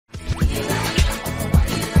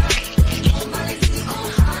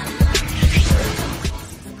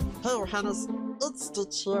Hannes, it's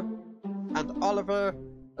Stitch here, and Oliver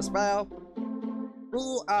as well.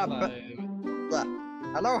 We are yeah.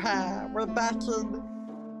 Aloha! We're back in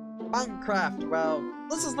Minecraft. Well,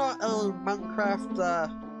 this is not a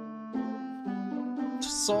Minecraft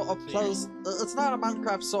sort of place. It's not a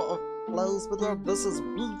Minecraft sort of plays video. This is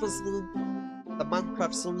revisiting the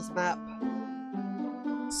Minecraft series map.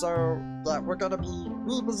 So yeah, we're gonna be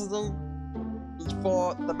revisiting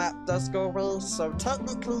before the map does go away. So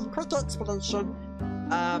technically, quick explanation.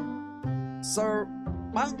 So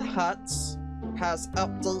Minehut has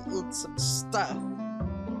updated some stuff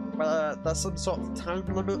where there's some sort of time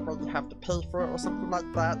limit where you have to pay for it or something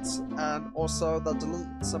like that, and also they're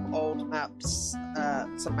deleting some old maps,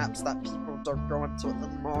 some maps that people don't go into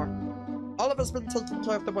anymore. Oliver's been taking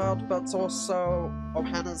care of the world, but also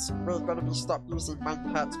Ohana's we're going to be stopped using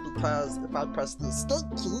Minecraft because if I press the escape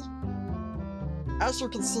key, as you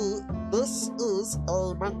can see, this is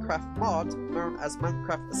a Minecraft mod known as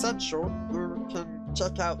Minecraft Essential. You can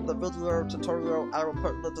check out the video tutorial I will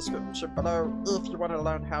put in the description below if you want to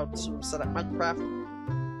learn how to set up Minecraft.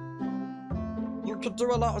 You can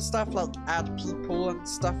do a lot of stuff like add people and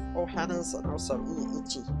stuff, Ohana's, and also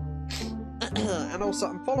itchy. And also,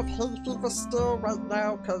 I'm full of hay fever still right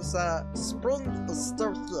now because spring is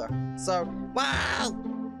still here. So, wow!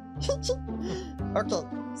 Okay,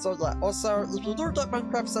 so yeah, also, if you do get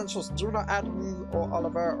Minecraft Essentials, do not add me or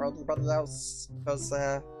Oliver or anybody else because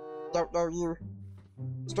don't know you.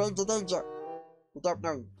 Stranger danger. We don't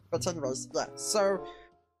know you. But anyways, yeah, so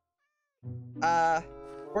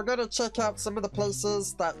we're gonna check out some of the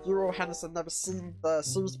places that you or Hannes have never seen the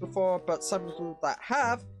series before, but some of you that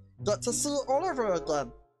have get to see it all over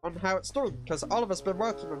again on how it's doing, because Oliver's been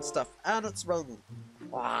working on stuff, and it's raining.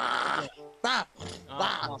 There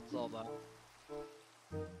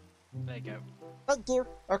you go. Thank you.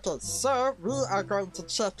 Okay, so we are going to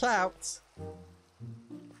check out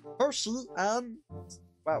Hoshi and,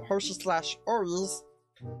 well, Hoshi/Ori's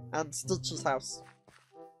and Stitch's house.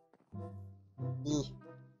 Yeah.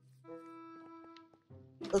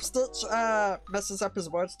 If Stitch messes up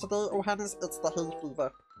his words today, Ohana's, it's the hay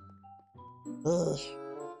fever.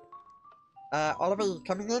 Oliver, you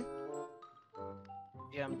coming in?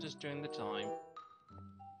 Yeah, I'm just doing the time.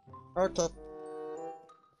 Okay.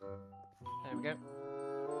 There we go.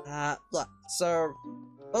 Yeah, so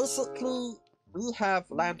basically we have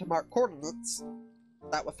landmark coordinates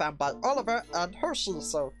that were found by Oliver and Hershey,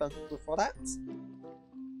 so thank you for that.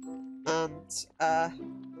 And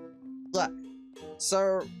yeah,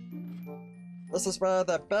 so this is where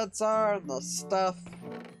the beds are and the stuff.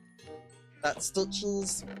 That's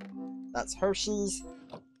Stitch's, that's Hershey's,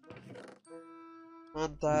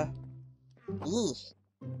 and yeesh.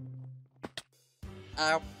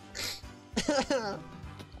 Ow.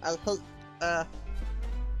 I hate,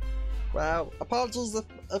 well, apologies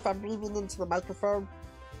if I'm breathing into the microphone.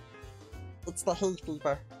 It's the hay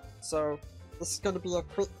fever. So, this is going to be a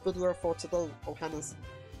quick video for today, Ohana's.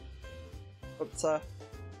 But,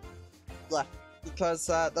 yeah, because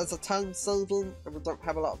there's a time saving and we don't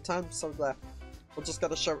have a lot of time, so yeah, we're just going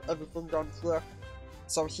to show everything on here.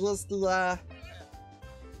 So here's the,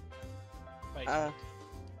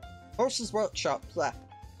 Hoshi's workshop, yeah.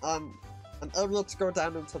 An area to go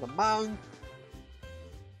down into the mine.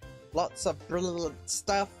 Lots of brilliant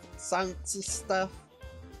stuff, sciencey stuff.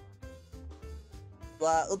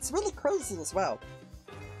 Yeah, it's really crazy as well.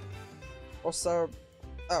 Also,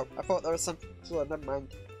 oh, I thought there was something here, never mind.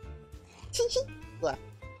 Yeah.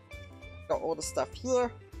 Got all the stuff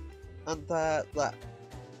here. And, yeah.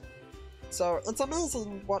 So, it's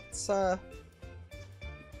amazing what's,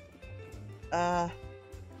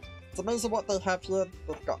 it's amazing what they have here.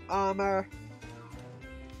 They've got armor.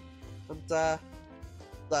 And, yeah,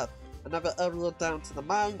 another area down to the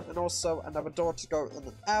mine, and also another door to go in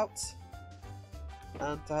and out.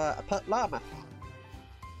 And, a pet llama.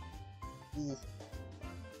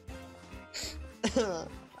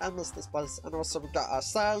 I miss this place. And also we got our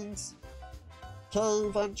signs,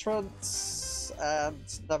 cave entrance,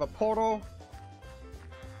 and another portal.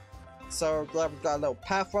 So, yeah, we got a little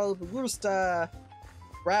pathway. We used,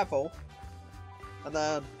 gravel, and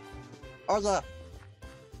then, oh yeah,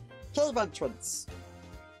 cave entrance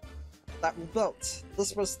that we built.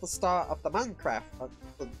 This was the start of the Minecraft.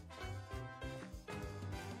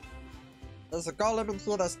 There's a golem in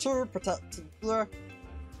here, there's two protecting here.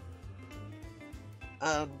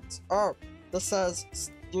 And, oh, this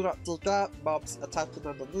says, do not dig up, mobs attacking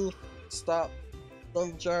underneath, stop,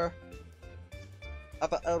 danger,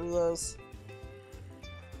 other areas.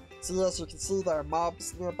 See, as you can see, there are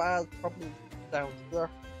mobs nearby, probably down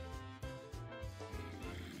here.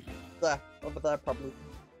 Yeah, over there, probably.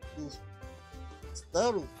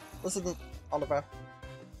 Scary, isn't it, Oliver?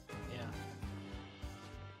 Yeah.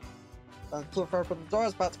 Thank you for opening the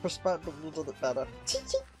doors, about to push the button, but you did it better.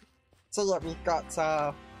 So yeah, we've got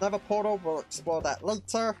Nether Portal, we'll explore that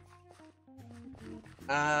later.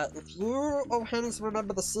 If you, Ohani's,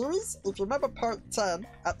 remember the series, if you remember part 10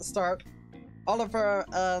 at the start, Oliver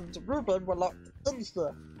and Ruben were locked in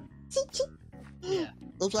here. Yeah.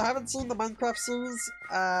 If you haven't seen the Minecraft series,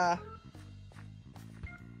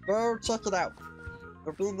 go check it out.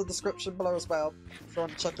 It'll be in the description below as well, if you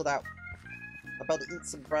want to check it out. I better eat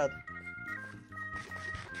some bread.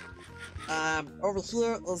 Over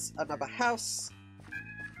here is another house.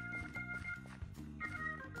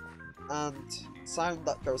 And sign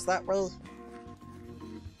that goes that way.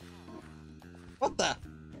 What the?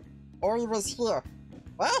 Ori was here.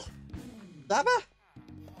 What? Gabba?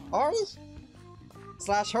 Ori?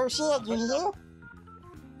 Slash Hershey, are you here?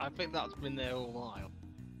 I think that's been there all while.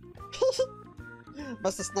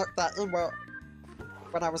 Must have snuck that in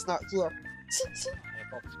when I was not here.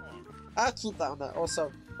 I'll keep that on there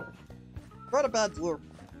also. Go to bed, you.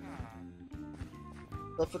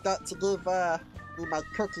 They forgot to give me my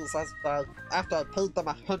cookies after I paid them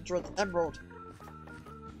 100 emerald.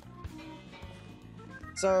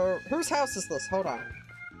 So, whose house is this? Hold on.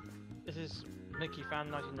 This is Mickey Fan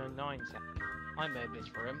 1909's house. I made this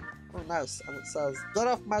for him. Oh, nice. And it says, "Get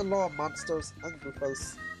off my lawn, monsters!" Angry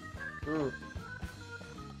face. Ooh.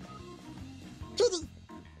 Kitty!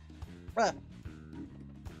 Where?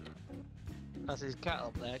 That's his cat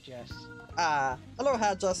up there, Jess. Hello,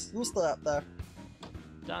 Jess. You stay up there.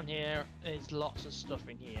 Down here is lots of stuff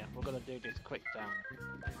in here. We're gonna do this quick down.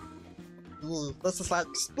 This is like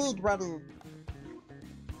speed running.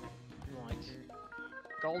 Right.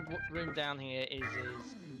 Gold room down here is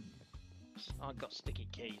his... I've got sticky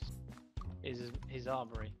keys. Is his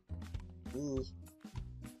armory.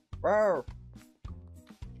 Whoa.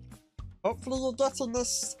 Hopefully you're getting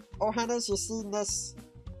this, Ohana's, you're seeing this.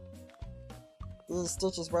 These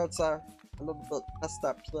Stitch's words are a little bit messed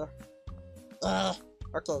up here.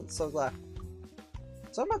 Okay, so yeah.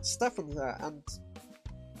 So much stuff in here, and...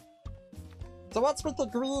 So what's with the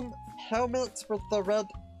green helmet with the red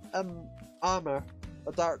armor?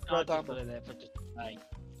 The dark red armor. Put it there for just hey.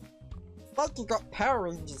 Like you got Power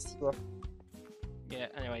Rangers here. Yeah,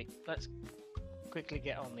 anyway, let's quickly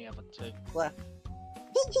get on the other two. Yeah.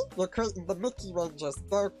 You're creating the Mickey Rangers.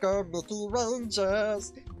 Go Mickey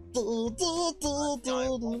Rangers!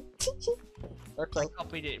 Okay. I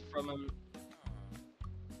copied it from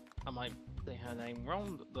I might say her name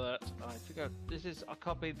wrong, but I figured I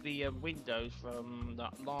copied the windows from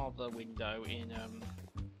that lava window in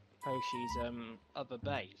Hoshi's other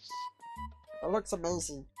base. It looks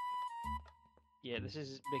amazing. Yeah, this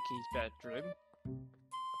is Mickey's bedroom.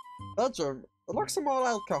 Bedroom? It looks more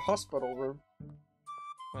like a hospital room.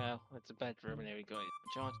 Well, it's a bedroom, and here we go.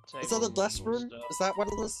 Is that a guest room? Is that what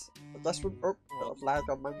it is? A guest room? Oh, bit of lag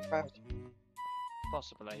on Minecraft.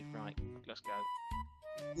 Possibly, right, let's go.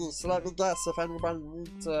 Yeah, so let me guess, if anybody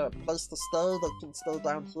needs a place to stay, they can stay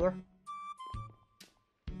down here.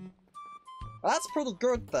 Well, that's pretty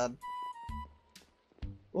good then.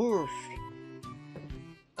 Oof.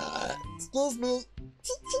 Excuse me.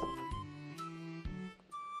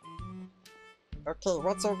 Okay,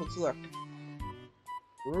 what's over here?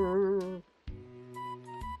 Ooh.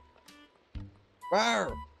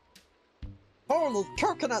 Wow! Holy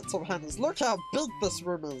coconuts of honeys, look how big this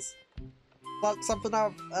room is! Like something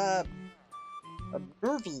out of a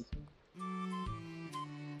movie.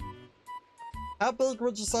 How big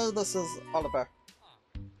would you say this is, Oliver?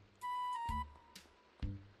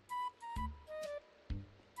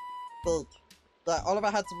 Big. Yeah,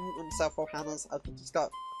 Oliver had to mute himself for Hannah's. I think he's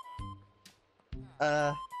got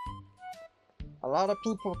a lot of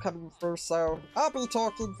people coming through, so I'll be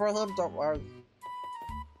talking for him, don't worry.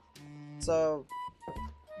 So,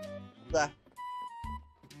 yeah.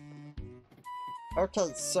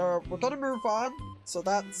 Okay, so we're gonna move on. So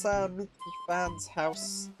that's Mickey Fan's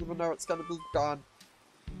house, even though it's gonna be gone.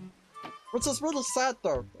 Which is really sad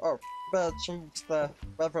though. Oh, better change the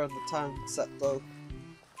weather and the time set though.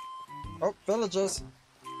 Oh, villagers.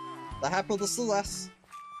 They're happy to see us.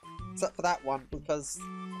 Except for that one, because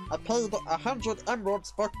I paid 100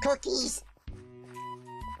 emeralds for cookies!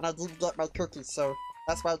 And I didn't get my cookies, so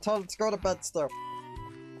that's why I told him to go to bed still.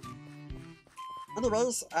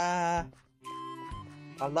 Anyways, our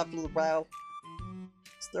lovely well,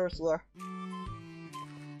 still here.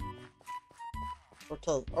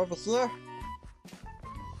 Okay, over here.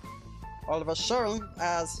 Oliver's showing,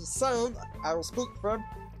 as he's saying, I will speak for him.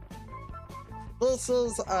 This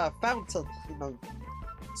is a fountain he made.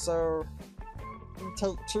 So, wouldn't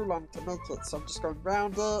take too long to make it, so I'm just going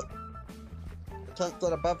round it. I can't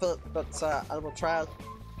get above it, but I will try.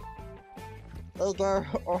 There you go,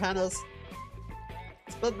 Ohana's.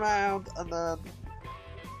 Spin round, and then...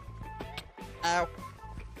 Ow.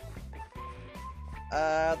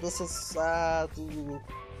 This is the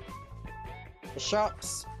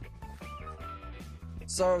shops.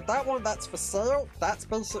 So that one that's for sale, that's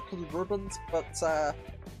basically Ruben's, but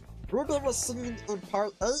Ruben was seen in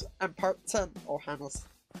part 8 and part 10, Ohana's.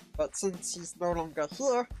 But since he's no longer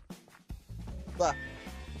here, yeah,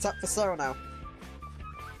 it's up for sale now.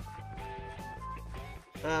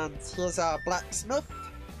 And here's our blacksmith.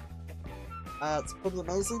 It's pretty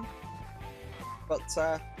amazing. But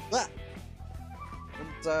yeah.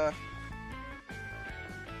 And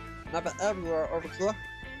another area over here.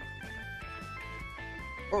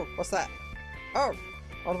 Oh, what's that? Oh!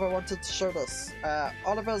 Oliver wanted to show this.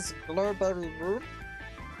 Oliver's glowberry room.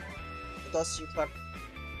 I guess you can have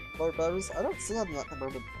glowberries. I don't see any at the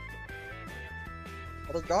moment.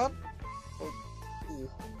 Are they gone? Oh,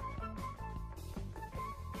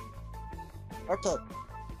 okay.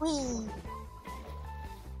 Whee!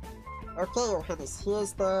 Okay, Johannes,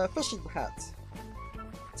 here's the fishing hat.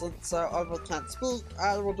 Since Oliver can't speak,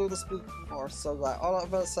 I will do the speaking more. So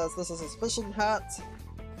Oliver says this is his fishing hat.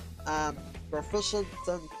 And we're fishing,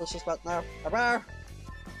 then fishes right now. Hello!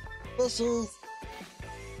 Fishies!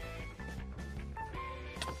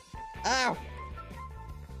 Ow!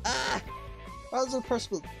 Ah! Why did you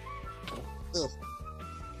push me? Ugh.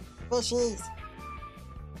 Fishies!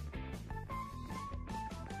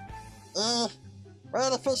 Where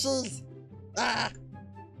are the fishies? Ah!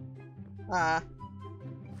 Ah.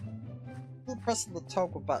 Keep pressing the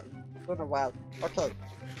toggle button. Don't know why. Okay.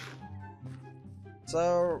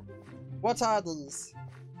 So, what are these,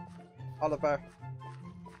 Oliver?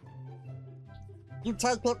 You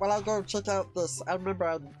type it while I go check out this. I remember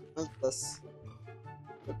I made this.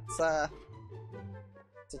 It's a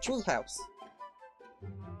tree house.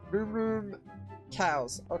 Room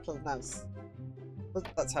cows. Okay, nice.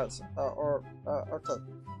 That's how it's, okay.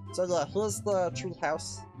 So yeah, here's the tree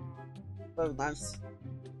house. Very nice.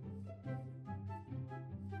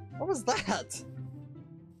 What was that?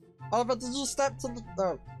 Oliver, did you step to the...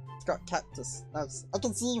 No, it's got cactus. Nice. I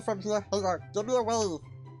can see you from here. Hang on, give me a wave.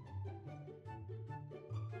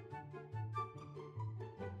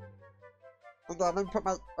 Hang on, let me put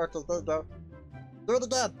my... Okay, there you go. Do it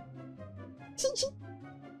again.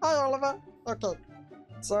 Hi, Oliver. Okay.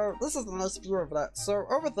 So, this is a nice view of that. So,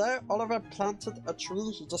 over there, Oliver planted a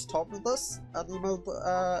tree. He just told me this. And he made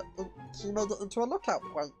it into a lookout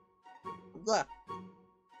point. Yeah.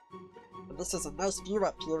 And this is a nice view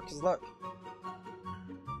up here, because look.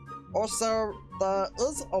 Also, there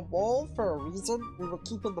is a wall for a reason. We were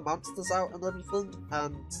keeping the monsters out and everything,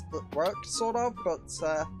 and it worked, sort of, but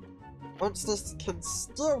monsters can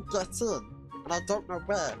still get in, and I don't know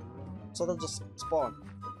where. So they just spawn.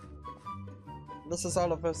 And this is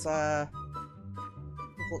Oliver's,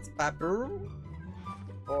 it's baboon?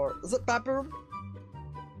 Or, is it baboon?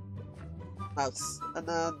 Nice. And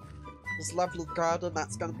then this lovely garden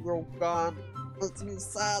that's gonna be all gone. Makes me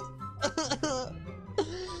sad.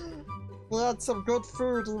 He had some good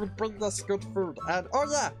food, he would bring us good food. And oh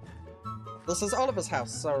yeah! This is Oliver's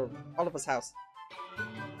house, so Oliver's house.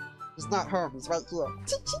 He's not home, he's right here.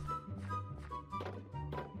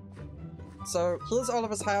 So here's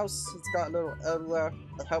Oliver's house. He's got a little area.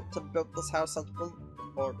 I helped him build this house, I think.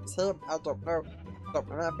 Or it's him, I don't know. Don't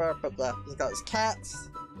remember, but yeah, he's got his cats.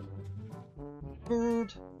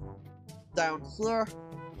 Food. Down here.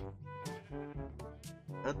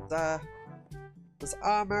 And his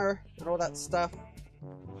armor and all that stuff.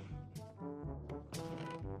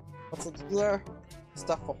 What's in here?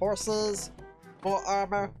 Stuff for horses. More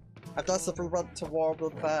armor. I guess if we went to war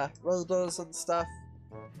with raiders and stuff.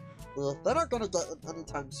 Yeah, they're not gonna get in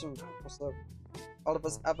anytime soon. Also,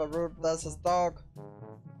 Oliver's other room, there's his dog.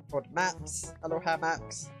 Called Max. Aloha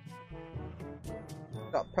Max.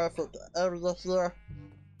 Got a perfect area here.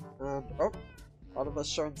 And oh, Oliver's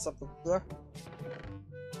showing something here.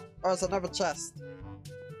 Oh, there's another chest.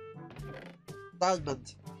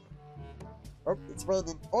 Diamond. Oh, it's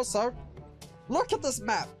raining. Also, look at this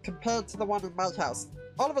map compared to the one in my house.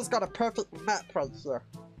 Oliver's got a perfect map right here.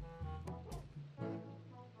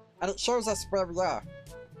 And it shows us where we are.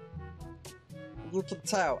 You can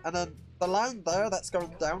tell. And then the line there that's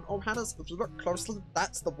going down, oh Hannah's, if you look closely,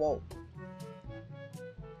 that's the wall.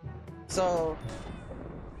 So,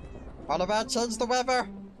 Oliver, change the weather!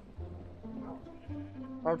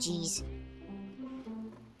 Oh jeez.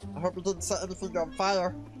 I hope we didn't set anything on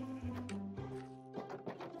fire.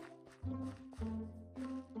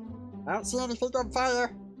 I don't see anything on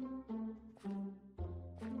fire.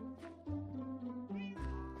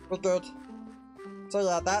 We're good. So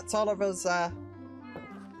yeah, that's Oliver's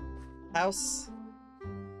house.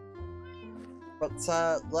 But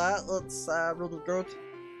yeah, it's really good.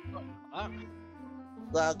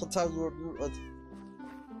 Yeah, I can tell you were muted.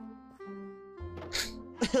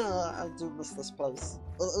 I do miss this place.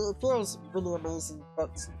 It feels really amazing,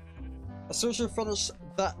 but as soon as you finish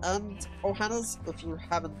the end, Ohana's, if you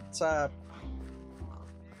haven't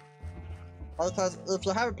if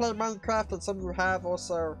you haven't played Minecraft, and some of you have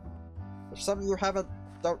also, if some of you haven't,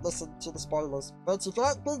 don't listen to the spoilers. But if you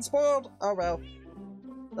like being spoiled, oh well.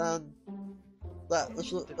 Then yeah,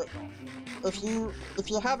 if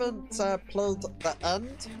you haven't played the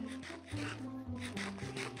end,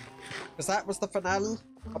 because that was the finale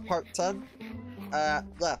of part 10. Yeah,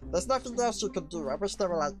 there's nothing else you can do. I wish there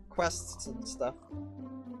were like quests and stuff.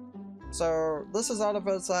 So this is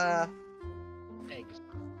Oliver's Eggs.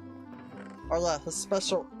 oh yeah, his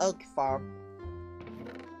special egg farm.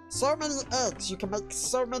 So many eggs, you can make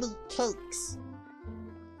so many cakes.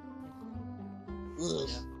 Yeah.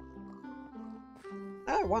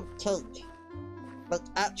 I want cake. Like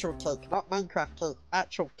actual cake, not Minecraft cake.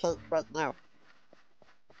 Actual cake right now.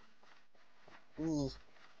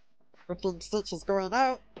 Freaking Stitch is going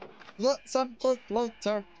out. Get some cake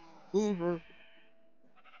later.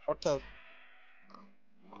 Okay.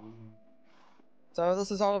 So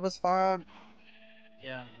this is Oliver's farm.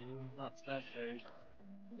 Yeah, that's their food.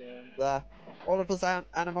 Yeah. Yeah. All of his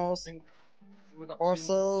animals. We've got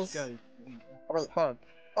Horses. to go. Oh wait, hold on.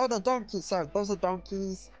 Oh, the donkeys, sorry. Those are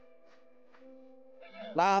donkeys.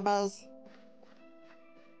 Llamas.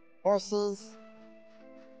 Horses.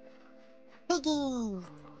 Piggies.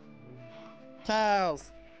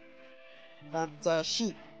 Cows. And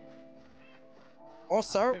sheep.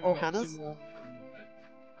 Also, Ohana's.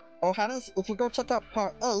 Ohana's, if you go check out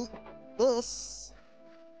part 8, this...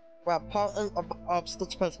 Well, part 8 of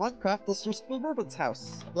Stitch Plays Minecraft, this used to be Ruben's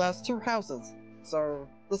house. He has 2 houses. So,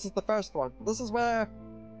 this is the first one. This is where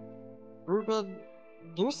Ruben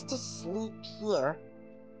used to sleep here.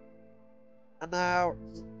 And now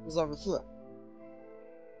he's over here.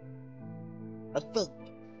 I think.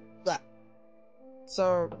 Yeah.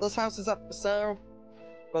 So, this house is up for sale,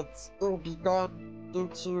 but it will be gone due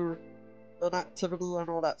to inactivity and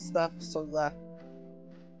all that stuff, so yeah.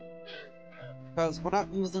 Because we're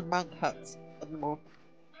not using Minecraft anymore.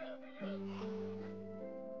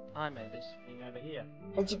 I made this thing over here.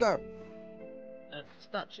 Where'd you go?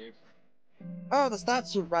 Statue. Oh, the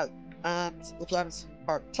statue, right. And if you haven't seen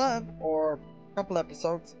part 10, or a couple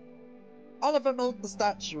episodes, Oliver made the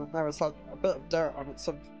statue and there was like a bit of dirt on it,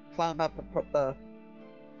 so climb up and put the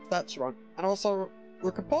statue on. And also,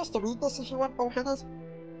 you can pause to read this if you want, Ohana's.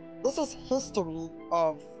 This is history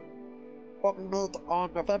of what we made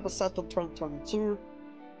on November 2nd, 2022.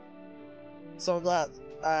 So yeah,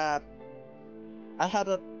 I had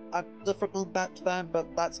a different name back then,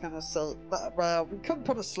 but that's gonna say, well, we couldn't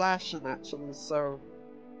put a slash in actually, so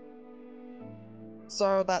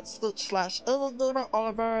that's Stitch / Alien Gamer,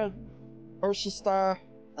 Oliver, and Hershey Star,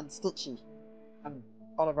 and Stitchy, and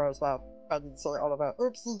Oliver as well. I didn't say Oliver.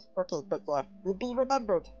 Oopsie. Okay, but yeah, we'll be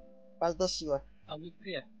remembered by this year. I'll be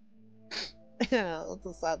here. Yeah, it's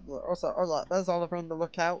a sad year. Also, oh yeah, there's Oliver in the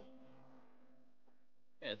lookout.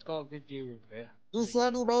 Yeah, it's got a good view of here. You see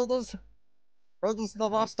any raiders? Raiders in the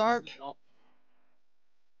Lost Ark?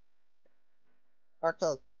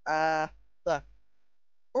 Okay, yeah.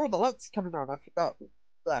 Oh, the light's coming on, I forgot.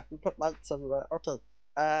 Yeah, we put lights everywhere. Okay,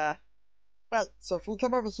 right, so if we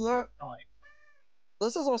come over here,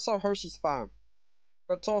 this is also Hershey's farm.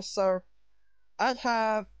 But also, I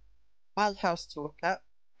have my house to look at,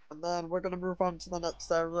 and then we're gonna move on to the next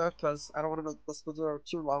area, because I don't want to make this video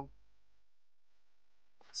too long.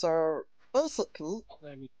 So, basically... Not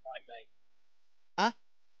letting me type, mate. Huh?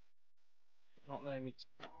 Not letting me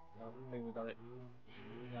no, I think we got it.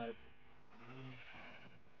 No.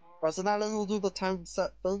 Wasn't that letting you do the time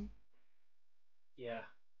set thing? Yeah.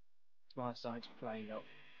 My side's playing up.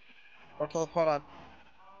 Okay, hold on.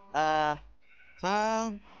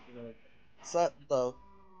 Time set though.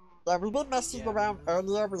 Yeah, we've been messing around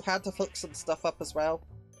earlier. We had to fix some stuff up as well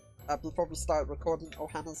before we start recording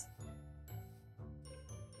Ohana's.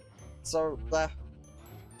 So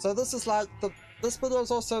so this is like this video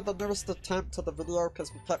is also the newest attempt to the video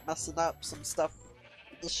because we kept messing up some stuff,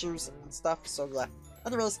 issues and stuff. So yeah.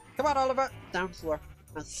 Anyways, come on, Oliver, down here.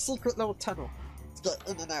 My secret little tunnel to get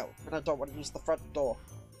in and out when I don't want to use the front door.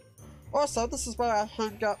 Also, this is where I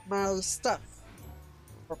hang up my stuff.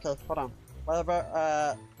 Okay, hold on.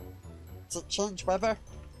 Whatever, does it change weather?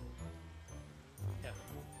 Yeah.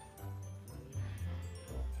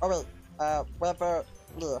 Oh wait, whether...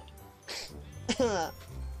 Yeah.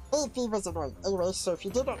 Hay fever's annoying. Anyway, so if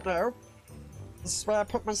you didn't know, this is where I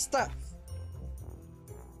put my stuff.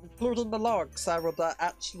 Including the logs I would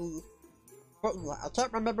actually put in there. I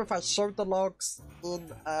can't remember if I showed the logs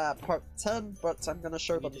in part 10, but I'm gonna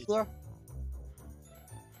show them here.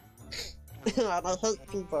 And I hate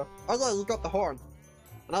fever. Oh yeah, you got the horn.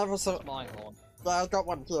 And I've also... That's my horn. Yeah, I got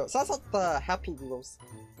one here. Sounds like the Happy Wheels.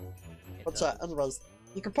 But yeah, anyways.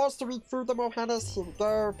 You can pause to read through them, Johannes. Here we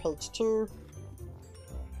go, page 2.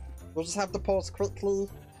 We'll just have to pause quickly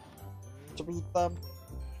to read them.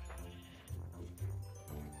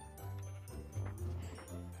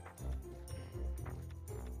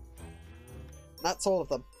 That's all of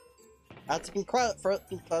them. I had to be quiet for it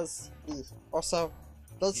because also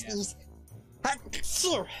there's these.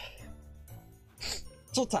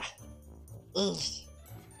 Tuta.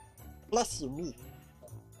 Bless you, me.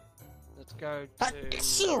 Let's go to...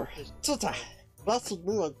 Tuta. Blessing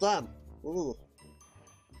me again.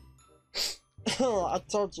 I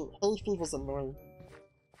told you, hay fever's annoying.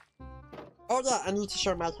 Oh yeah, I need to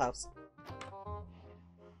show my house.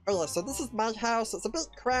 Oh yeah, so this is my house. It's a bit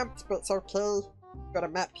cramped, but it's okay. Got a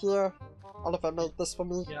map here. Oliver made this for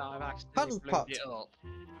me. Yeah, I've actually blew it up.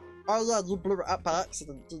 Oh yeah, you blew it up by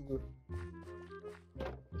accident, didn't you?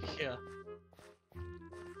 Yeah.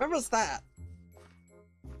 When was that?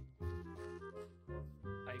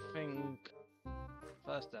 I think...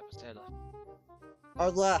 first episode.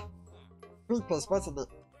 Oh yeah. Creepers, wasn't it?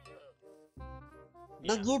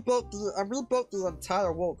 Yeah. Then you built the, we built the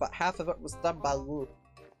entire wall, but half of it was done by you.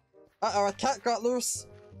 Uh-oh, a cat got loose.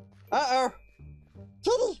 Uh-oh.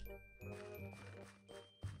 Kitty!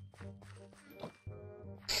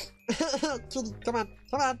 Kitty, come on,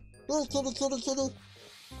 come on. Here, kitty, kitty, kitty.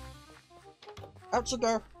 Out you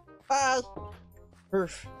go. Bye.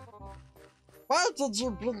 Oof. Why did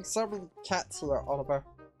you bring so many cats here, Oliver?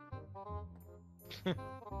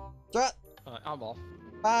 Get. I'm off.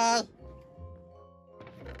 Bye.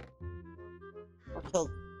 Okay.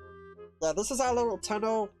 Yeah, this is our little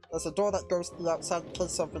tunnel. There's a door that goes to the outside in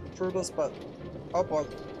case of intruders, but oh boy.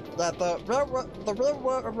 Yeah, the railroad,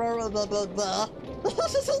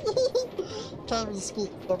 can't even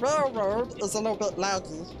speak. The railroad is a little bit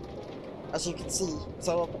laggy, as you can see.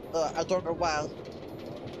 So I don't know why.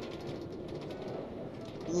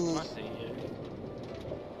 I see you.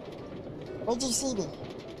 Where did you see me?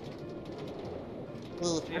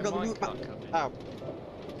 I'm gonna mute my... Oh.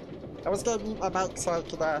 I was gonna mute my mic so I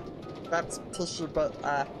could grab some tissue, but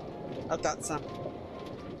I got some.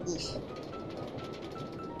 Eesh.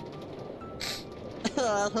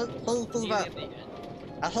 I hate hay fever.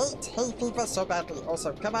 I hate hay fever so badly.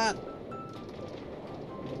 Also, come on.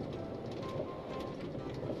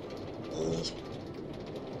 Eesh.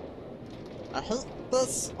 I hate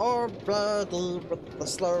this already with the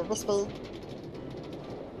slow speed.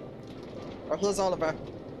 Oh, here's Oliver.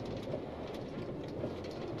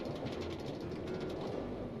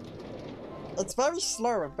 It's very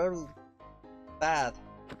slow and very bad.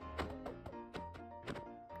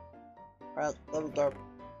 Right, there we go.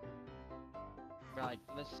 Right,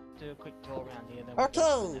 let's do a quick tour around here. Then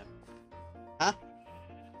Okay! Huh?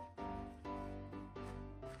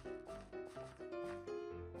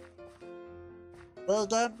 There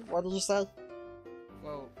again? What did you say?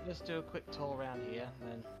 Well, let's do a quick tour around here,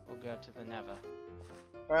 and then we'll go to the Nether.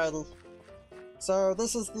 Alrighty. So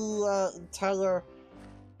this is the entire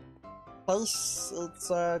place. It's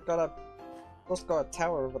just got a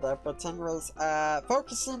tower over there, but anyways,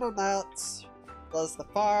 focusing on that, there's the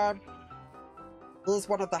farm. Here's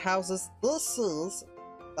one of the houses. This is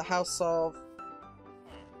the house of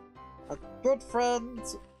a good friend,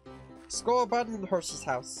 Score Bunny and Hershey's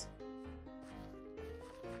house.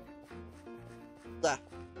 Yeah,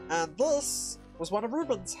 and this was one of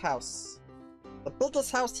Ruben's house. The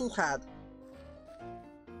biggest house he had.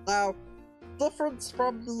 Now, difference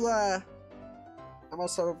from the, I'm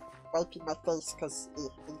also wiping my face because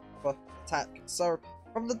the attack. So,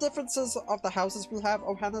 from the differences of the houses we have,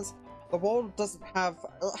 Johannes, the wall doesn't have,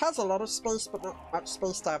 it has a lot of space, but not much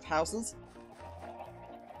space to have houses.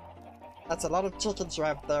 That's a lot of chickens you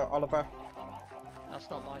have there, Oliver. That's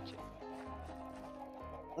not my chicken.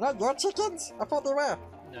 They're not your chickens? I thought they were.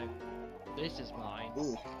 No, this is mine.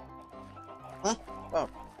 Ew. Huh? Oh.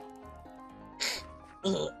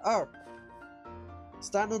 Oh.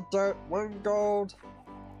 Standard dirt, 1 gold.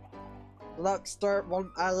 Deluxe dirt,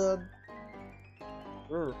 1 iron.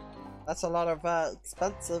 Ooh. That's a lot of,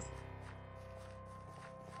 expensive.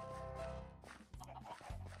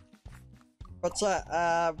 But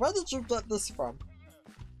yeah, where did you get this from?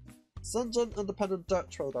 Sinjin Independent Dirt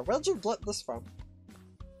Trader. Where did you get this from?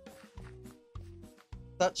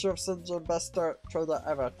 Statue of Sinjin Best Trailer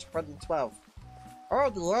Ever 2012. Oh,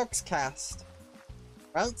 the Orcs cast.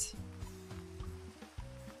 Right?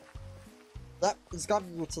 Yep, he's got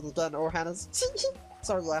muted again, or Hannah's.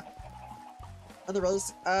 Sorry, yeah.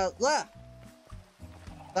 Anyways, yeah.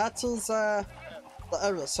 That is, the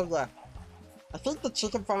area, so yeah. I think the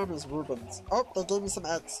chicken farm is Ruben's. Oh, they gave me some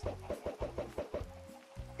eggs.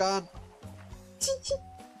 Gone.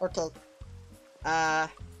 Okay.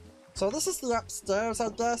 So this is the upstairs, I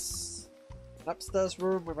guess. An upstairs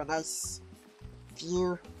room with a nice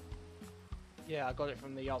view. Yeah, I got it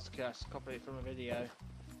from the Oscars, copied it from a video.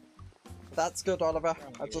 That's good, Oliver.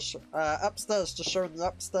 I just, upstairs, just showing the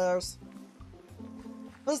upstairs.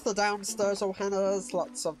 There's the downstairs, oh Hannah, there's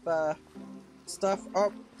lots of, stuff.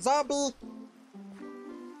 Oh, zombie!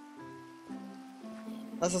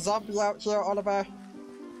 There's a zombie out here, Oliver.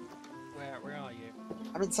 Where are you?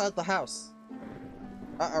 I'm inside the house.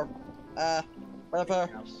 Uh-oh. Whatever.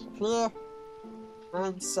 Clear.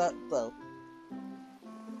 Mindset, though.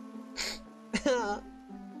 I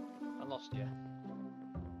lost you.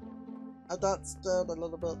 I got scared a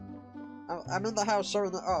little bit. I'm in the house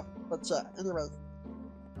showing it off, but yeah, anyway.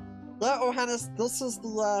 Yeah, Ohannes, this is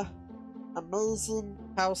the, amazing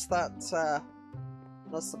house that,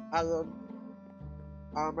 has some iron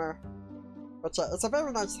armor. But yeah, it's a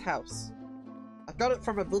very nice house. I got it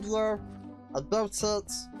from a video. I built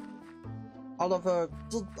it. Oliver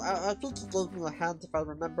did, I think he gave me a hand if I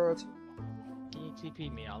remembered. Can you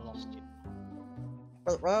TP me? I lost you.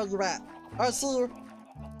 Wait, where are you at? Oh, I see you!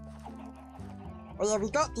 Oh yeah,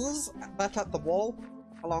 we got these back at the wall,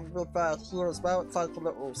 along with here as well. It's like a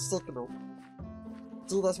little signal.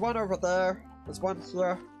 See, there's one over there, there's one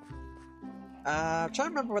here. I'm trying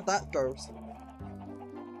to remember where that goes.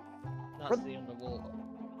 That's the underwater.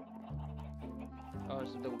 Oh,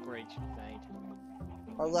 it's a little bridge made.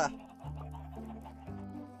 Oh yeah.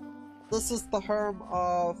 This is the home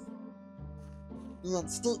of Ian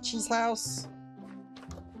Stitch's house.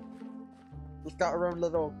 We've got our own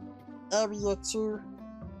little area too.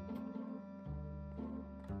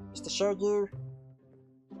 Just to show you.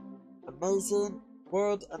 Amazing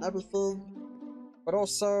wood and everything. But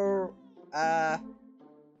also,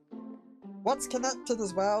 what's connected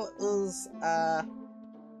as well is, I'm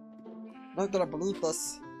not gonna believe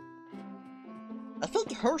this. I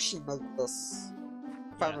think Hershey made this.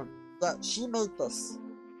 If I remember. Yeah, she made this.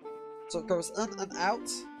 So it goes in and out.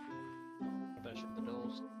 Better shut the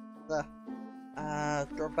doors. Yeah.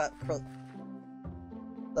 Go back quick.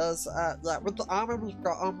 There's, yeah, with the armor we've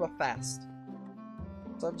got armor fast.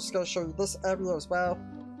 So I'm just gonna show you this area as well.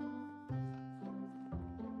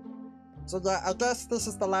 So yeah, I guess this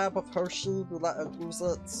is the lab of Hershey. We let her use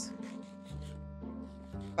it.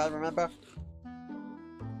 If I remember.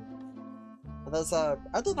 And there's a...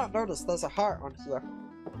 I did not notice there's a heart on here.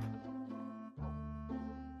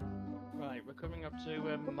 Right, we're coming up to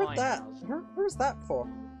Look at that! house. Who's that for?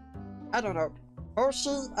 I don't know.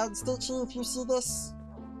 Hershey and Stitchy, if you see this,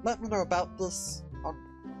 let me know about this on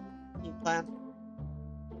your plan.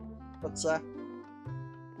 But yeah.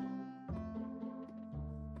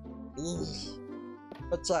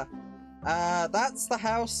 But yeah. That's the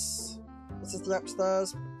house. This is the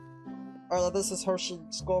upstairs. Oh yeah, this is Hershey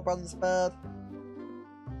Score Bunny's bed.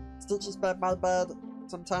 Stitch's bed, my bed.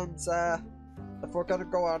 Sometimes, if we're gonna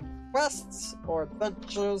go on quests or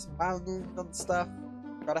adventures, mining and stuff,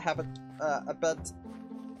 gotta have a bed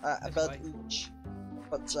each.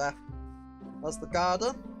 But yeah, there's the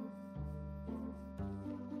garden.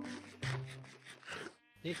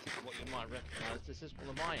 This is what you might recognise. This is one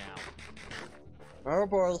of my owls. Oh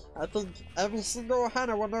boy, I think every single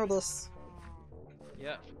Hannah will know this.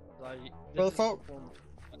 Yeah, like, Well, this is folk- the one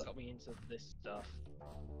that got me into this stuff.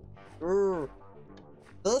 Ooh.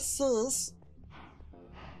 This is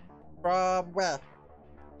from where?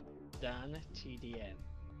 Dan TDM.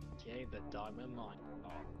 Okay, the diamond mine.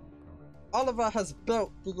 Oliver has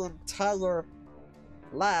built the entire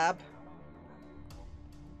lab.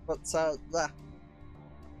 But yeah.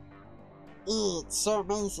 Ew, it's so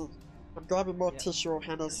amazing. I'm grabbing more tissue,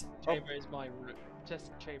 Hannah's. Oh, Chamber is my room.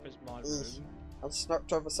 Test chamber is my room. I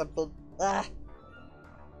knocked over something. Ah!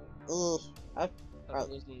 Ew. That Right.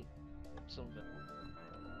 wasn't something.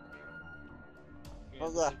 Oh,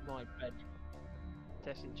 this yeah. is my bed.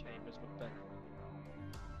 Testing chamber is my bed.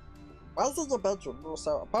 Why is it your bedroom?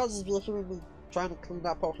 Also, apologies if you're hearing me trying to clean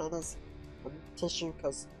up Ohana's tissue,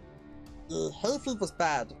 because the hay fever's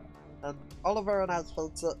bad. And Oliver and I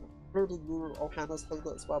hate it, including you, Ohana's hate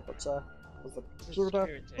it as well, but there's a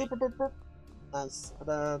computer. Boop, boop, boop, boop. Nice. And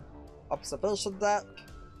then, observation deck.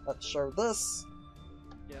 Let's show this.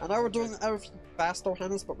 Yeah, I know we're doing everything fast,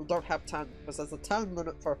 O'Hannes, but we don't have time because there's a time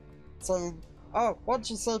limit for saying, "Oh, once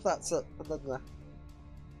you save that's it," and then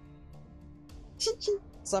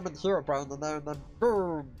summon Herobrine in there, and then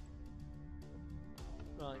boom.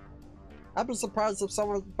 Right. I'd be surprised if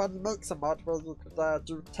somebody makes a mod where you could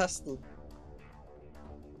do testing.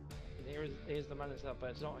 And here's the man himself,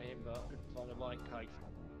 but it's not him, but I couldn't find a light kite.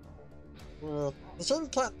 The shame you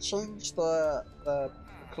can't change the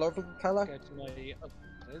clothing color. Go to my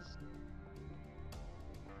others.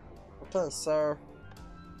 Okay, so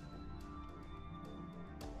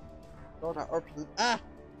going to open it. Ah!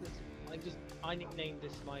 I nicknamed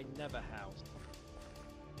this my Never House.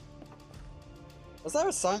 Was there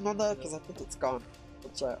a sign on there? Because I think it's gone.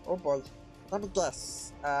 But oh boy. Let me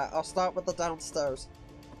guess. I'll start with the downstairs.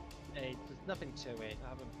 Hey, there's nothing to it. I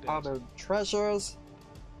haven't built Unknown treasures.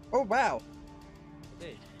 Oh wow!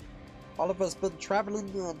 it. Oliver's been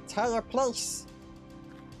traveling the entire place.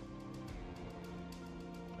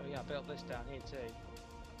 Oh yeah, I built this down here too.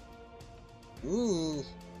 Eee.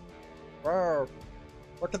 Whoa.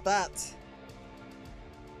 Look at that.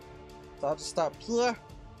 So I'll just stop here.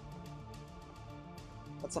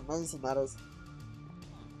 That's amazing, that is.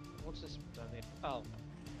 What's this down here? Oh,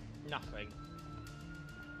 nothing.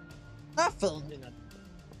 Nothing!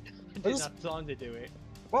 Didn't have time to do it.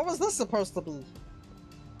 What was this supposed to be?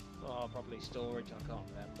 Oh, probably storage, I can't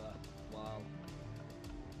remember. Wow.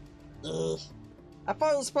 Eee. I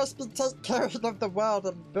thought it was supposed to be taking care of the world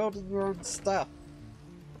and building your own stuff.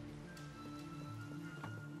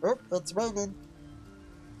 Oh, it's raining.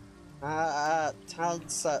 Time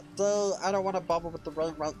set day. I don't want to bother with the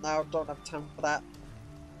rain right now. Don't have time for that.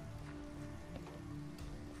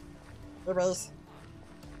 Anyways.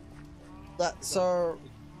 Yeah, so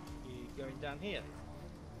You going down here?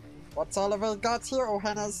 what's Oliver got here,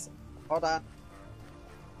 O'Hannes? Hold on.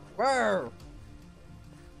 Whoa!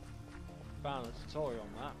 Found a tutorial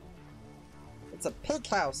on that. It's a pig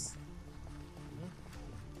house.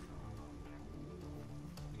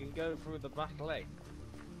 You can go through the back lane.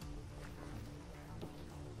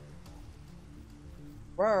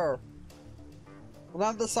 Whoa.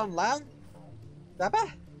 Learn this online?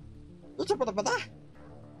 Dabba?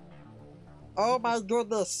 Oh my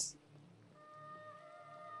goodness.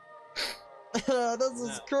 This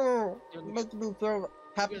is cool. You're making me feel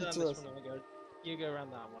happy to this. You go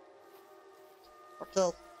around that one.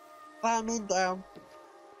 Okay. Climbing down.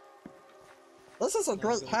 This is a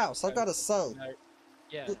great house, I gotta say. No.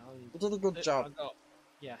 Yeah, You did a good job.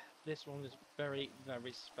 Yeah, this one is very,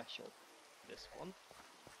 very special. This one.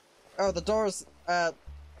 Oh, the door's,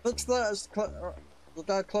 fix the, you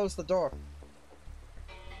gotta close the door.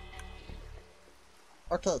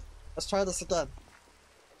 Okay, let's try this again.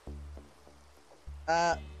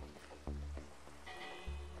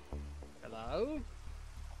 Hello?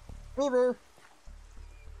 Boo-boo.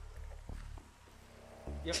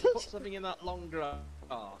 You have to put something in that long grass.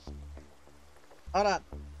 Hold on.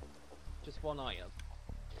 Just one item.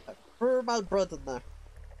 I threw my bread in there.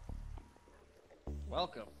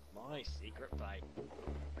 Welcome, my secret bite.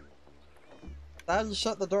 Now you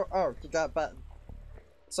shut the door. Oh, you got a button.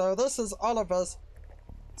 So this is Oliver's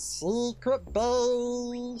secret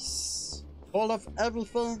base. Full of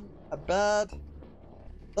everything, a bed.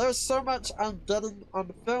 There's so much I'm getting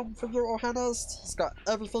on film for you, O'Hannes. He's got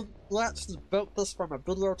everything. He actually built this from a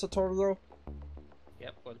video tutorial.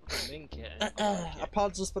 Yep, we'll put a link here.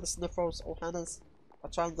 Apologies for the sniffles, O'Hannes. I'll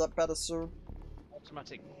try and get better soon.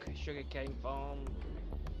 Automatic sugarcane farm.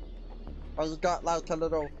 Oh, you got like a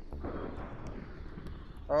little...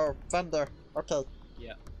 Oh, vendor. Okay.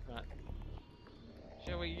 Yeah, right.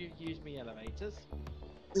 Shall we use me elevators?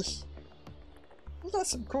 Eesh. You got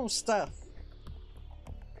some cool stuff.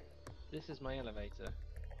 This is my elevator.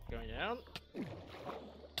 Going down.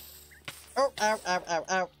 Oh, ow, ow, ow,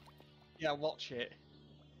 ow. Yeah, watch it.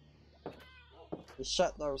 You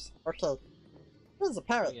shut those. Okay. Here's a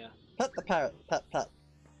parrot. Oh, yeah. Pet the parrot. Pet, pet.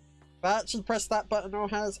 If I actually press that button,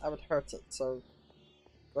 O'Hannes, I would hurt it. So,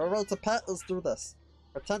 the way to pet is do this.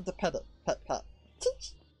 Pretend to pet it. Pet, pet.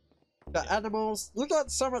 Got animals. You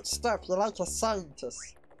got so much stuff. You're like a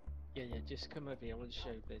scientist. Yeah, just come over here. I want to show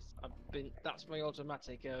you this. That's my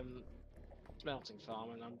automatic smelting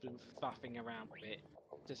farm, and I'm been faffing around with it.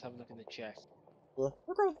 Just have a look in the chest. Yeah.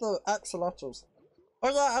 Look at the axolotls. Oh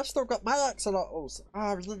yeah, I've still got my axolotls.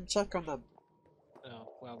 Ah, we didn't check on them.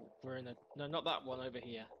 Oh, well, we're in a... No, not that one, over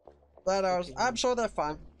here. I'm sure they're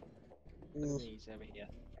fine. These over here.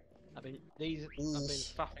 I've been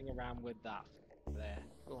faffing around with that. There.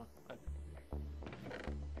 Go on.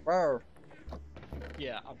 Whoa.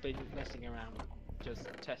 Yeah, I've been messing around, just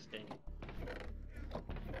testing.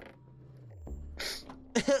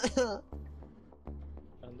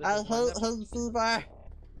 And this I is my hate level. hay fever.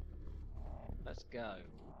 Let's go.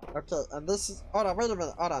 Okay, and this is. Hold on, wait a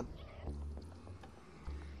minute, hold on.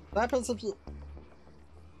 What happens if you.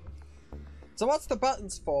 So, what's the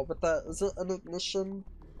buttons for? With the. Is it an ignition?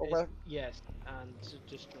 Or where? Yes, and to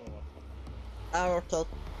destroy. Oh, okay.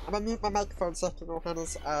 I'm gonna mute my microphone so I can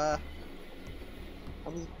Johannes. I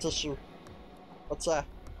need tissue. But yeah.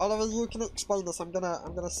 Oliver, you can explain this. I'm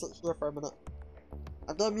gonna sit here for a minute.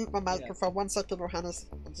 I'm gonna mute my microphone. 1 second, Johannes.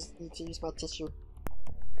 I just need to use my tissue.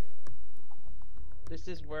 This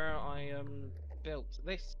is where I built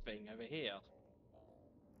this thing over here.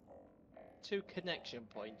 2 connection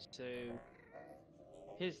points to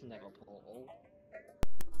his nether portal.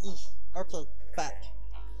 Okay, back.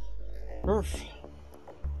 Oof.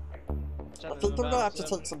 Tell I think them I'm gonna have about,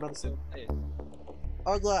 to take some medicine. this.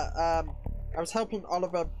 Oh yeah, I was helping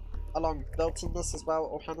Oliver along building this as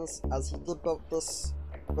well, Johannes, as he did build this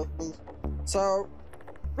with me. So,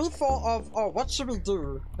 we thought of, oh, what should we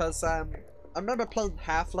do? Because, I remember playing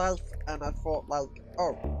Half-Life, and I thought, like,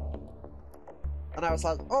 oh. And I was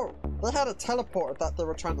like, oh, they had a teleporter that they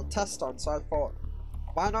were trying to test on, so I thought,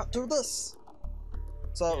 why not do this?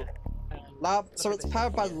 So, Yeah. so it's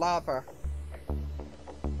powered by lava.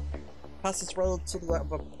 Passageway to the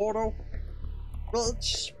other portal,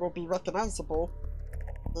 which will be recognizable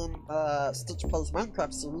in Stitch Plays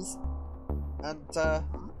Minecraft series, and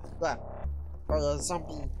yeah, or a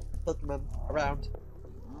zombie pigman around.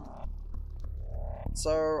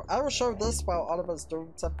 So I will show this while Oliver's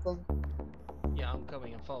doing something. Yeah, I'm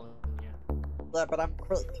coming. I'm following you. Yeah, but I'm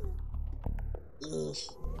quick. Ugh.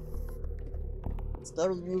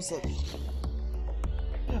 Scary music.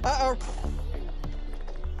 Uh oh!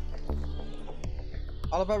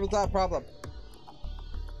 Oliver, we got a problem.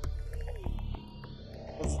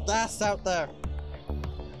 There's gas out there.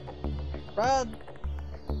 Run!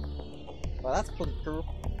 Well, that's pretty cool.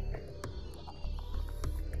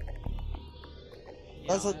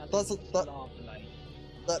 Yeah,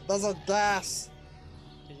 There's a gas.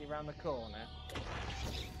 Is he around the corner?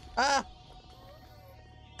 Ah!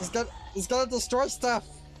 He's gonna destroy stuff.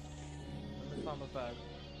 Let me find my bow.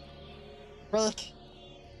 Rick,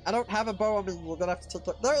 I don't have a bow on me. You're gonna have to take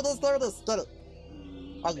it. There it is. There it is. Get it.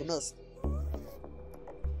 Oh, you missed.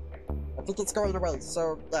 I think it's going away.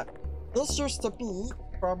 So yeah, this used to be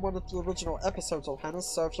from one of the original episodes of Johannes.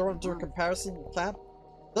 So if you want to do a comparison, you can.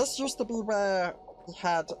 This used to be where we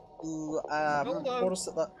had the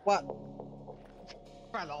what?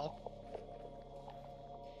 Hello.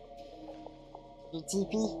 You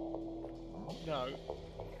TP? No.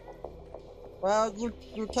 Well,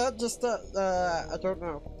 you can't just I don't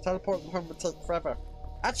know. Teleporting home would take forever.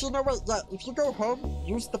 Actually, no, wait. Yeah, if you go home,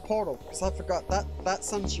 use the portal. Because I forgot that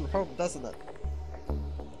sends you home, doesn't it?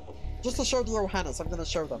 Just to show the Johannes, I'm gonna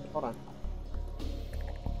show them. Hold on.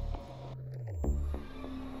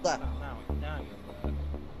 Yeah. Oh, now you're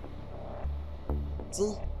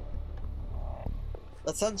See?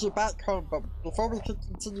 That sends you back home, but before we can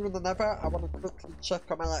continue in the nether, I want to quickly check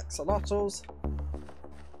on my axolotls.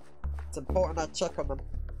 It's important I check on them.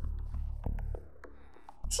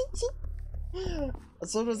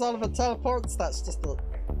 As soon as Oliver teleports, that's just it.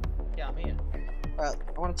 Yeah, I'm here. Alright,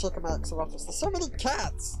 I want to check on my axolotls. There's so many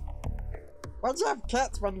cats! Why do you have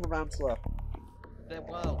cats running around here? They're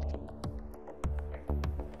wild.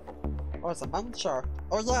 Oh, it's a muncher.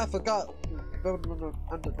 Oh yeah, I forgot. Building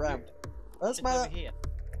underground. Where's It's my... over here.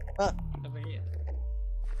 Over here.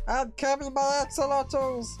 I'm coming, my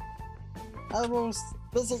axolotls! I will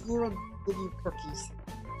visit you and give you cookies.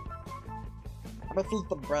 I'm gonna feed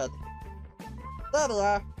them bread. There they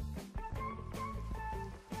are!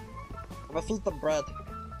 I'm gonna feed them bread.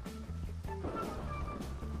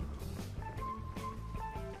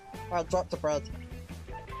 I dropped the bread.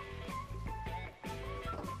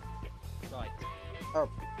 Right. Oh.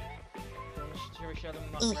 Shall we show them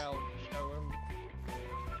that rail? Show them.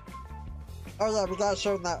 Oh yeah, we gotta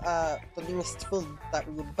show them that, the newest thing that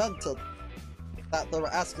we invented. That they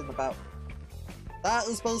were asking about. That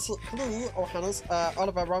is basically, Johannes,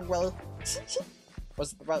 Oliver, wrong way.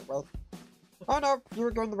 Was it the right way? Oh no, you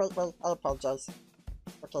were going the right way. I apologize.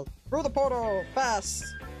 Okay, through the portal, fast!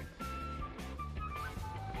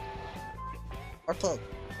 Okay.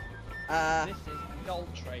 This is gold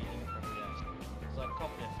trading from this. So I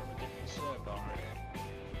copied it from a different server.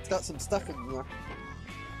 It's got some stuff in here.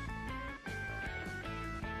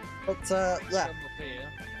 But, yeah. Come up here.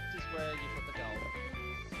 This is where you put the gold.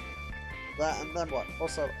 Yeah, and then what?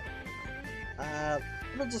 Also, let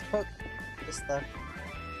me just put this there.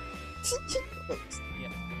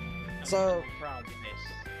 Yeah. So, I'm proud of this.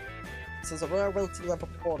 this is a rare way to the other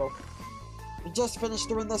portal. We just finished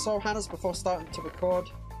doing this, all Hannahs, before starting to record.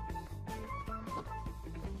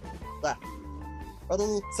 There.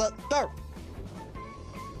 Ready, set, go!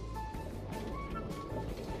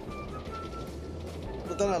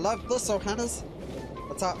 You're gonna love this, oh Hannahs.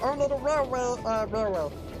 It's our own little railway.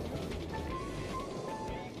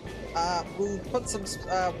 We put some,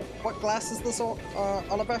 what glass is this,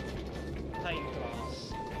 Oliver? Plain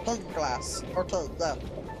glass. Plain glass. Okay, yeah.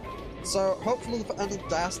 So, hopefully if any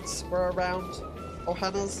ghasts were around, or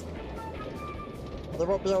Hannahs, they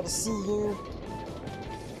won't be able to see you,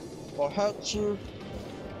 or hurt you.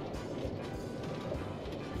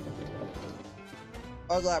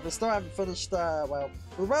 Oh yeah, we still haven't finished, well,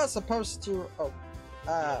 we were supposed to,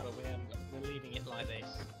 yeah, but we're leaving it like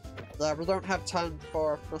this. Yeah, we don't have time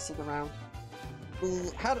for messing around. We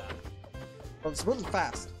had, it was really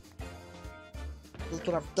fast. We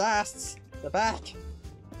can have ghasts, they're back.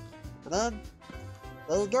 And then,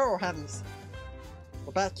 there you go, Hannies.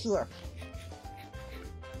 We're back here.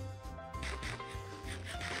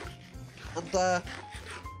 And,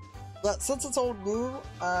 yeah, since it's all new,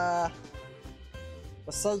 we're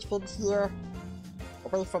safe in here,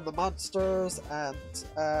 away from the monsters, and,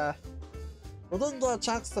 we didn't get a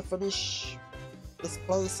chance to finish this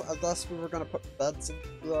place. I guess we were gonna put beds in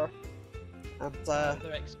here, and,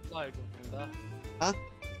 They explode, remember? Huh?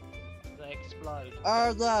 They explode.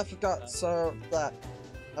 Oh yeah, I forgot. So yeah,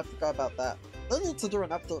 I forgot about that. They need to do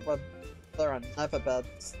an update when there are never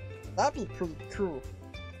beds. That'd be pretty cool.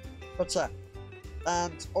 But yeah,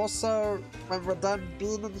 and also when we're done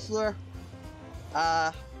being in here,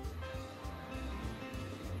 that's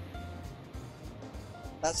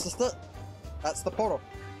just it. That's the portal.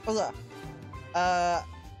 Oh yeah.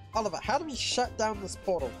 Oliver, how do we shut down this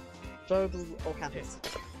portal? Show the O'Hannes.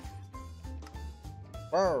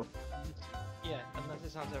 Whoa. Yeah, unless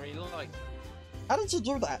it sounds really light. How did you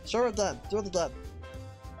do that? Show it again. Do it again.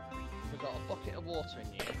 We've got a bucket of water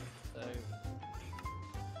in here, so...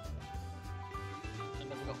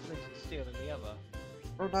 And then we've got flint and steel in the other.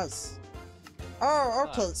 Oh, nice. Oh,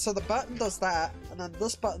 okay. So the button does that, and then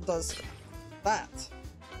this button does that.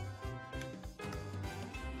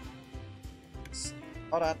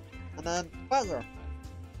 Hold on. And then fire.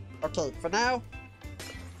 Okay, for now,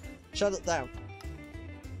 shut it down.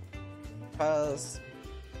 Because,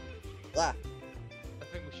 yeah. I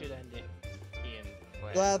think we should end it in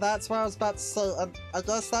where... Yeah, that's what I was about to say, and I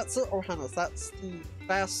guess that's it, O'Hannes. That's the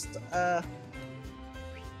fast,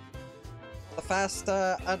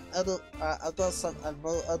 unedit, I guess I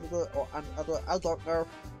may edit it or unedit, I don't know.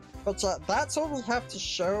 But that's all we have to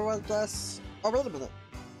show, I guess. Oh, wait a minute.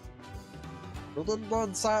 We didn't go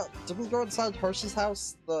inside, did we go inside Hershey's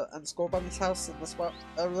house, and Skull Bunny's house in this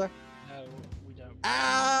area? No, we don't.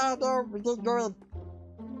 Ah, no, we didn't go in.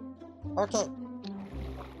 Okay.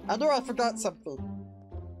 I knew I forgot something.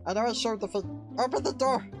 I know I showed the thing. Open the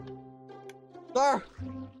door! Door!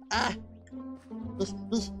 Ah!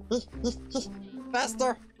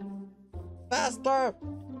 Faster! Faster!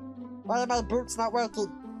 Why are my boots not working?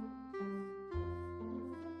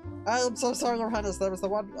 I am so sorry, Johannes. There was the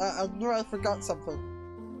one. I knew I forgot something.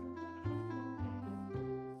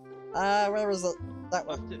 Where is it? That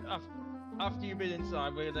one. After you've been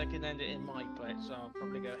inside, we're going to end it in my place, so I'll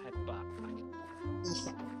probably go head back.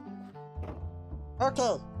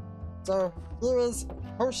 Okay. So, here is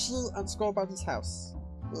Hershey and Skull Bunny's house.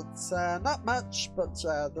 It's not much, but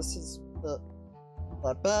this is the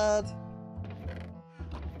bed.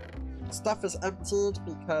 Stuff is emptied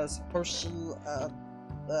because Hershey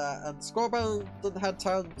and Skull Bunny didn't have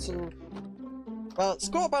time to... Well,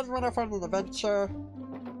 Skull Bunny went off on an adventure,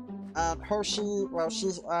 and Hershey, well, she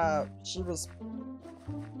was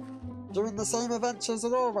doing the same adventures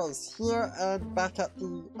as always, here and back at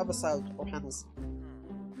the other side of Hannah's.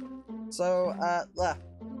 So, yeah.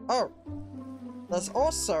 Oh! There's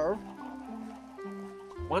also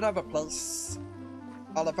one other place,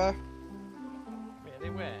 Oliver. Really?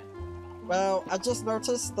 Where? Well, I just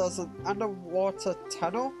noticed there's an underwater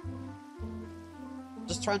tunnel.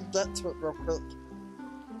 Just trying to get to it real quick.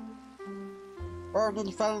 Oh, I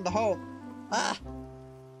nearly fell in the hole. Ah!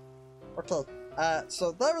 Okay,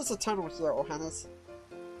 so there is a tunnel here, O'Hannes.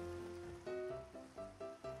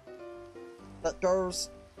 That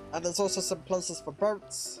goes, and there's also some places for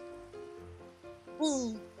boats.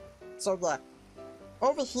 Whee! So yeah,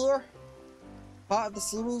 over here, part of the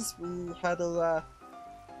series, we had a,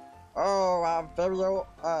 very old,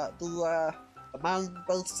 the mine,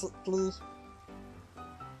 basically.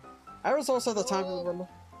 I was also the time we were...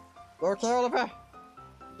 You okay, Oliver?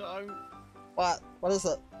 No. What? What is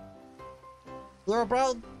it? You're a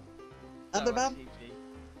brain? No, Enderman? TG.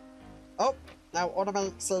 Oh, now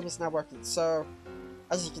automatic save is now working. So,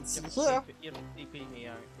 as you can see here... You have to TP me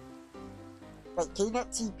out. Wait, can you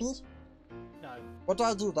not TP? No. What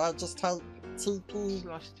do? Do I just type TP?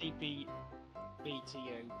 / TP me to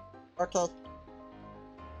you. Okay.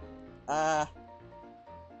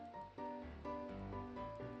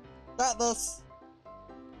 Got this.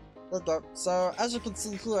 There you go. So, as you can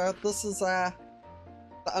see here, this is, the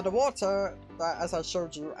underwater, as I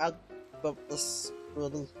showed you. I built this,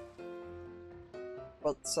 really.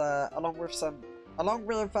 But, along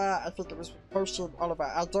with, I think it was Potion and Oliver,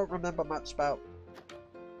 I don't remember much about.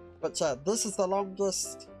 But, yeah, this is the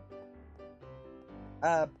longest,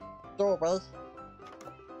 doorway.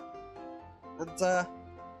 And,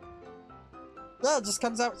 yeah, it just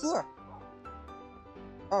comes out here.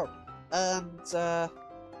 Oh, and, To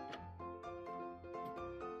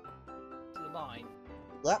the line.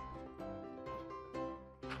 Yep.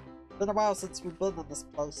 Been a while since we've been in this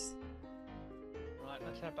place. Right,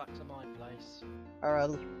 let's head back to my place.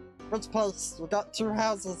 Alrighty. Which place? We got 2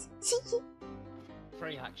 houses.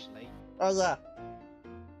 3 actually. Oh yeah.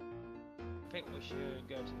 I think we should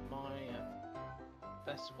go to my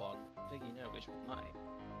best one. I think you know which one that is.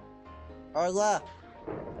 Oh yeah.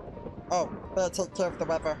 Oh, better take care of the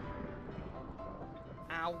weather.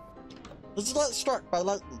 Ow! Did you get struck by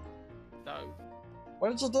lightning? No. What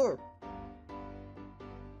did you do?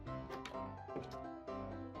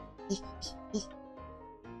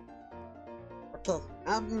 Okay,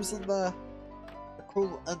 I'm using the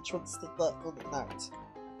cool entrance to get in and out.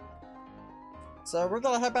 So we're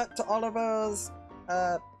gonna head back to Oliver's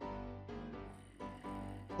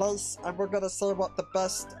place, and we're gonna say what the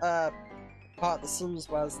best part of the series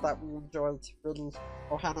was that we enjoyed, really,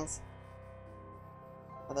 Ohana's.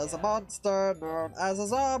 And there's a monster known as a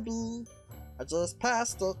zombie. I just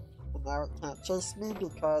passed it, and now it can't chase me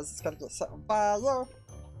because it's gonna get set on fire.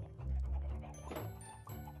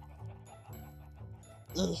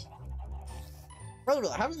 Ugh. Wait a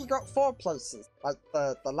minute, haven't you got 4 places? Like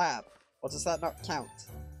the lab? Or does that not count?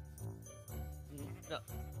 No.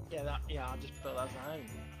 Yeah, I just built that as a home.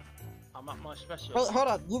 I'm at my special. Wait, hold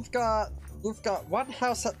on, you've got 1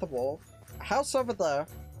 house at the wall, a house over there,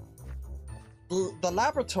 the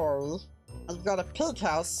laboratory, and you've got a pig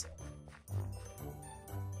house,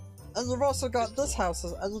 and you've also got this house,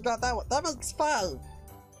 and you got that one. That makes 5!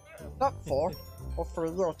 Not 4, or 3,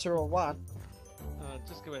 or 2, or 1.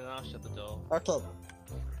 Just go in and I'll shut the door. Okay.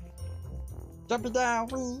 Jumping down,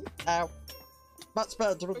 wee! Ow. Much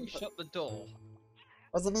better doing Who shut the door?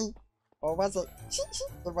 Was it me? Or was it?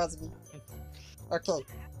 It was me. Okay.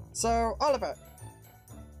 So, Oliver.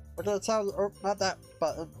 We're gonna tell you. Oh, not that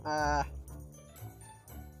button.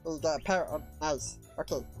 We got a parrot on. Nice.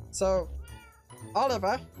 Okay. So,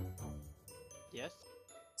 Oliver. Yes?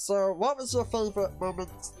 So, what was your favourite moment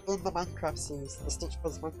in the Minecraft series? The Stitch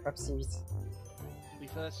Bros Minecraft series? We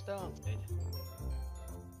first started.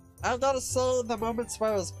 I gotta say, the moments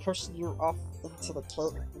where I was pushing you off into the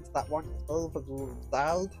cave, into that one cave and you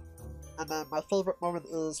died. And then my favourite moment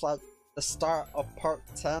is like the start of part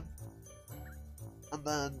 10. And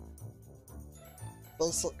then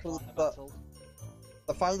basically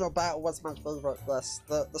the final battle was my favourite, yes.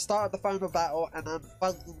 The start of the final battle and then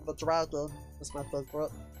fighting the dragon was my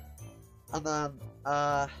favourite. And then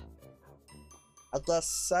I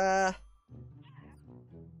guess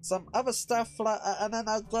some other stuff, like, and then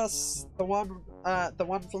I guess the one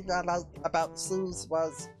thing I liked about the series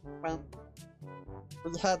was when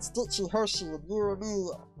we had Stitchy, Hershey, and you and me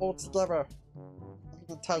all together in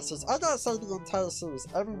the entire series. I gotta say the entire series,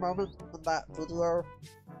 every moment in that video,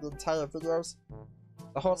 the entire videos,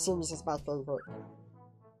 the whole series is my favourite.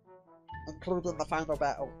 Including the final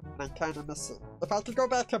battle, and I kinda miss it. If I could go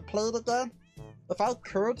back and play it again, if I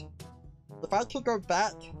could go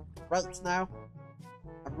back right now,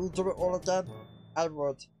 and redo it all again, I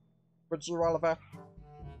would. Would you, Oliver?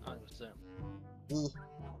 100%. Me.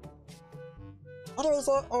 Anyways,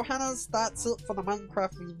 Ohana's, that's it for the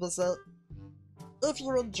Minecraft revisit. If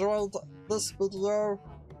you enjoyed this video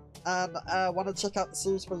and want to check out the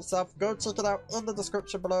series for yourself, go check it out in the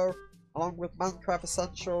description below, along with Minecraft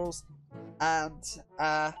Essentials, and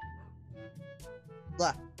yeah.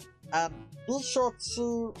 And be sure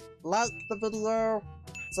to like the video,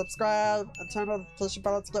 subscribe, and turn on the notification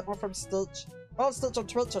bell to get more from Stitch. Follow Stitch on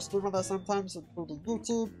Twitch, I stream on there sometimes, including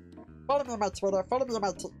YouTube. Follow me on my Twitter, follow me on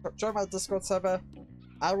my TikTok, join my Discord server.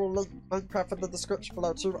 I will link Minecraft in the description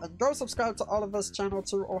below too, and go subscribe to Oliver's channel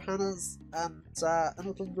too, Ohana's, and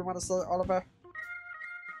anything you want to say, Oliver?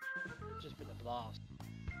 It's just been a blast.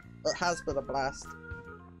 It has been a blast,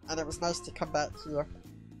 and it was nice to come back here.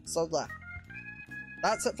 So yeah.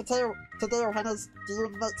 that's it for today, Johannes. See you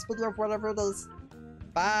in the next video of whatever it is.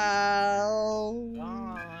 Bye!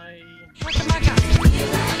 Bye!